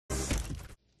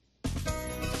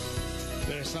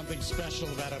there's something special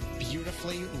about a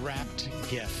beautifully wrapped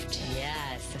gift.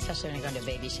 Yes, especially when you go into a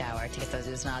baby shower to get those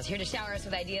oohs and ahs. Here to shower us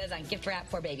with ideas on gift wrap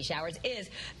for baby showers is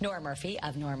Nora Murphy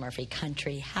of Nora Murphy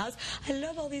Country House. I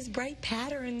love all these bright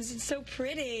patterns. It's so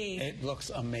pretty. It looks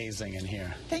amazing in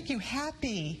here. Thank you.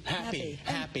 Happy,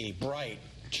 bright,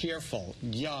 cheerful,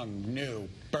 young, new,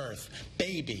 birth,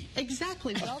 baby.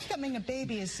 Exactly. Welcoming a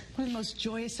baby is one of the most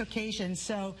joyous occasions,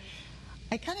 so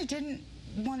I kind of didn't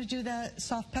want to do the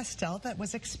soft pastel that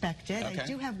was expected. Okay. I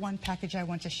do have one package I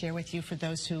want to share with you for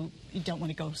those who don't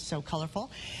want to go so colorful,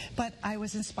 but I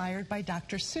was inspired by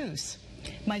Dr. Seuss.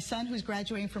 My son, who's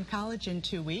graduating from college in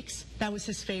 2 weeks, that was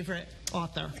his favorite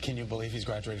author. Can you believe he's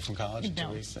graduated from college in 2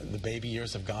 weeks? The baby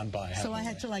years have gone by. So I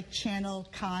had to like channel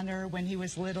Connor when he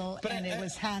was little, and it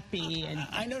was happy. And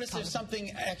I noticed there's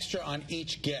something extra on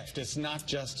each gift. It's not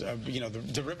just,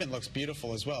 the ribbon looks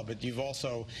beautiful as well, but you've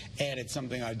also added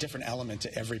something, a different element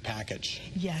to every package.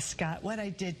 Yes, Scott. What I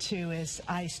did too is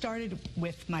I started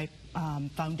with my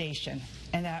foundation,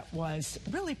 and that was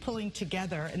really pulling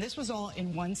together, and this was all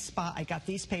in one spot. I got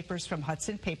these papers from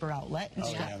Hudson Paper Outlet in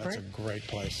Stratford. Yeah, that's a great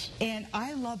place. And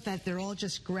I love that they're all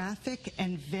just graphic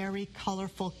and very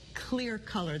colorful, clear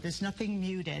color. There's nothing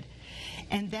muted.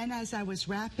 And then as I was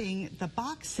wrapping the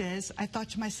boxes, I thought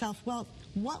to myself, well,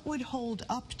 what would hold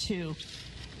up to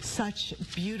such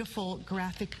beautiful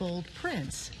graphic bold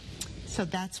prints? So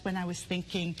that's when I was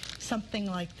thinking something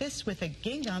like this with a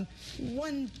gingham,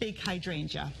 one big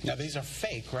hydrangea. Now these are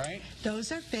fake, right?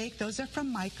 Those are fake. Those are from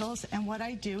Michael's. And what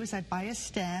I do is I buy a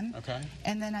stem. Okay.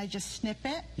 And then I just snip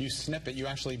it. You snip it. You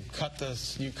actually cut the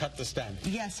stem.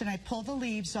 Yes, and I pull the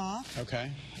leaves off.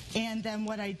 Okay. And then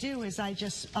what I do is I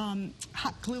just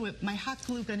hot glue it. My hot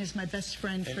glue gun is my best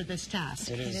friend for this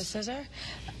task. It is. Need a scissor?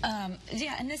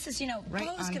 Yeah, and this is, right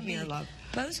bows on can here, love.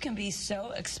 Bows can be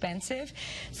so expensive.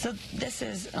 So this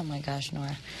is, oh my gosh,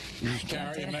 Nora.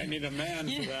 Carrie, you might need a man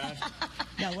for that.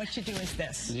 Now what you do is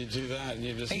this. You do that, and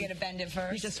you just... Are you going to bend it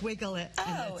first? You just wiggle it.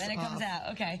 Oh, and it comes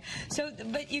out. Okay. So,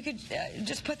 but you could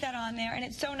just put that on there, and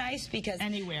it's so nice because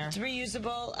anywhere. It's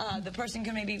reusable. The person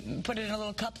can maybe put it in a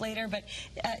little cup later, but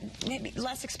maybe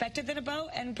less expected than a bow,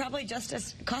 and probably just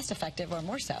as cost-effective or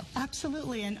more so.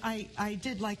 Absolutely, and I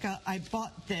did I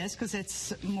bought this because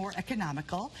it's more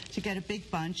economical to get a big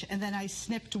bunch, and then I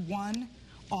snipped one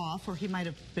off, or he might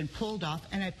have been pulled off,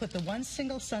 and I put the one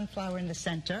single sunflower in the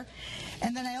center.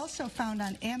 And then I also found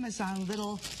on Amazon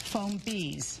little foam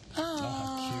bees. Oh,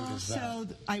 how cute is that? So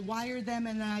I wire them,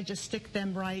 and then I just stick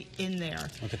them right in there.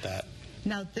 Look at that.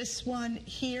 Now this one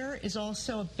here is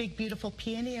also a big, beautiful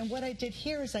peony, and what I did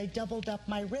here is I doubled up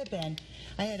my ribbon.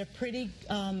 I had a pretty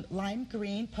lime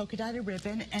green polka dotted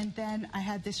ribbon, and then I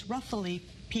had this ruffly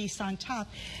piece on top.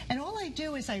 And all I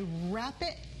do is I wrap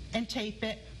it and tape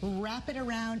it, wrap it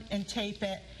around and tape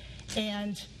it,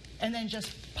 and then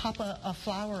just pop a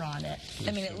flower on it.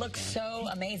 I mean, it looks so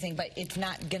amazing, but it's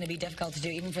not going to be difficult to do,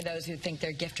 even for those who think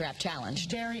they're gift wrap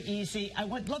challenged. Very easy. I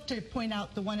would love to point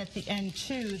out the one at the end,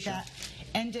 too, that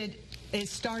it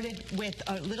started with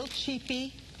a little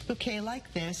cheapy bouquet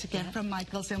like this, again from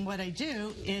Michael's, and what I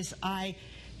do is I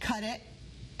cut it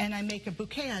and I make a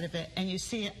bouquet out of it, and you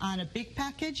see it on a big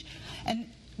package. And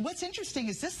what's interesting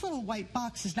is this little white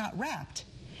box is not wrapped.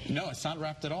 No, it's not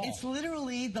wrapped at all. It's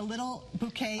literally the little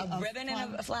bouquet of a ribbon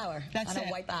and a flower on a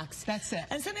white box. That's it.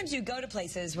 And sometimes you go to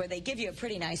places where they give you a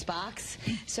pretty nice box,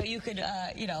 so you could,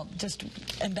 just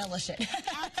embellish it.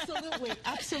 Absolutely,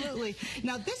 absolutely.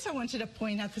 Now this I wanted to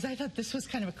point out because I thought this was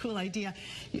kind of a cool idea.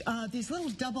 These little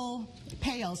double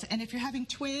pails, and if you're having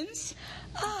twins,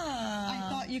 I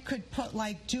thought you could put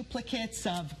like duplicates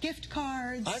of gift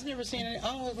cards. I've never seen any.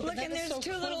 Oh, look, and there's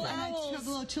two little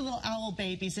owls. Two little owl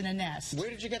babies in a nest. Where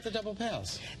did you get the double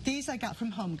pails? These I got from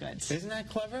Home Goods. Isn't that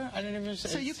clever? I didn't even.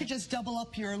 So you could just double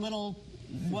up your little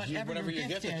whatever your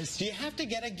gift is. Do you have to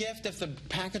get a gift if the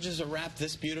packages are wrapped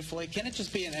this beautifully? Can it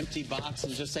just be an empty box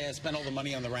and just say I spent all the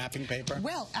money on the wrapping paper?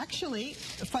 Well, actually,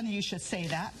 funny you should say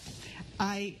that.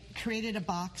 I created a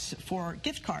box for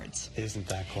gift cards. Isn't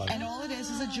that clever? And all it is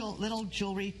a little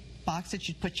jewelry box that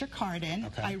you put your card in.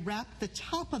 Okay. I wrap the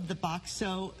top of the box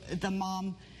so the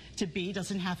mom-to-be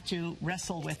doesn't have to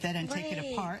wrestle with it and take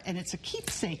it apart. And it's a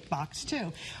keepsake box,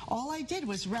 too. All I did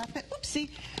was wrap it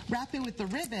with the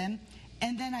ribbon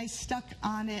and then I stuck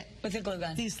on it With a glue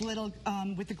gun. these little,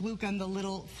 with the glue gun, the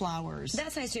little flowers.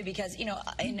 That's nice too, because in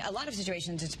a lot of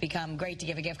situations it's become great to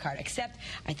give a gift card, except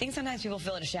I think sometimes people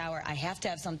feel at a shower I have to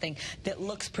have something that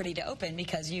looks pretty to open,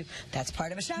 because that's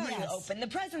part of a shower. Yes. You open the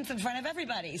presents in front of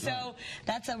everybody. So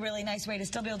that's a really nice way to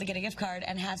still be able to get a gift card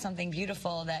and have something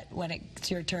beautiful that when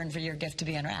it's your turn for your gift to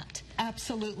be unwrapped.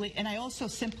 Absolutely. And I also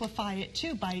simplify it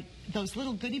too by those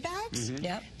little goodie bags.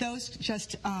 Yep. Those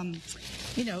just,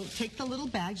 take the little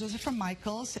bags. Those are from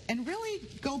Michael's. And really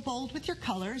go bold with your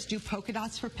colors. Do polka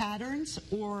dots for patterns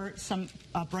or some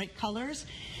bright colors.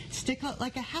 Stick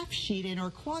like a half sheet in or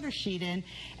a quarter sheet in.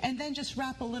 And then just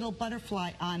wrap a little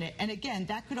butterfly on it. And again,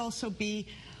 that could also be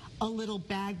a little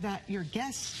bag that your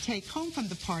guests take home from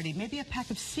the party, maybe a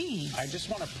pack of seeds. I just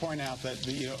want to point out that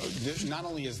not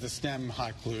only is the stem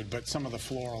hot glued, but some of the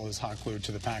floral is hot glued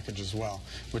to the package as well,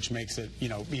 which makes it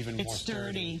even more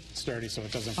sturdy, so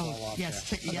it doesn't fall off. Yes.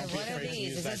 There. Yes. What are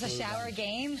these? Is this a shower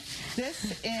game?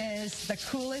 This is the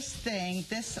coolest thing.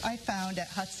 This I found at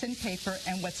Hudson Paper,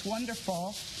 and what's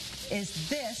wonderful is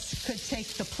this could take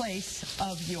the place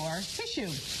of your tissue.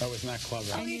 Oh, isn't that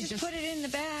clever? Oh, you just put it in the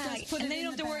bag. And then you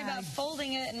don't have to worry about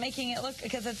folding it and making it look,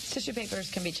 because the tissue papers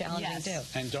can be challenging too.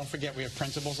 And don't forget, we have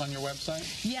printables on your website?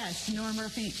 Yes,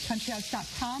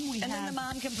 NoraMurphyCountryHouse.com. Then the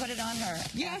mom can put it on her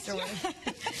afterward.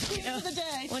 For the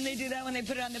day. When they do that, when they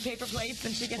put it on the paper plates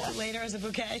and she gets it later as a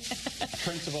bouquet.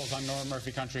 Printables on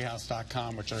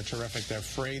NoraMurphyCountryHouse.com, which are terrific. They're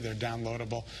free, they're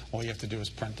downloadable. All you have to do is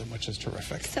print them, which is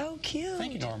terrific. So cute.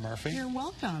 Thank you, Nora Murphy. You're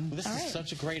welcome. Well, this is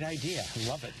such a great idea. I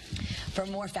love it. For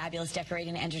more fabulous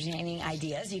decorating and entertaining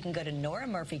ideas, you can go to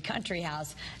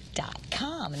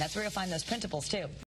NoraMurphyCountryHouse.com, and that's where you'll find those printables too.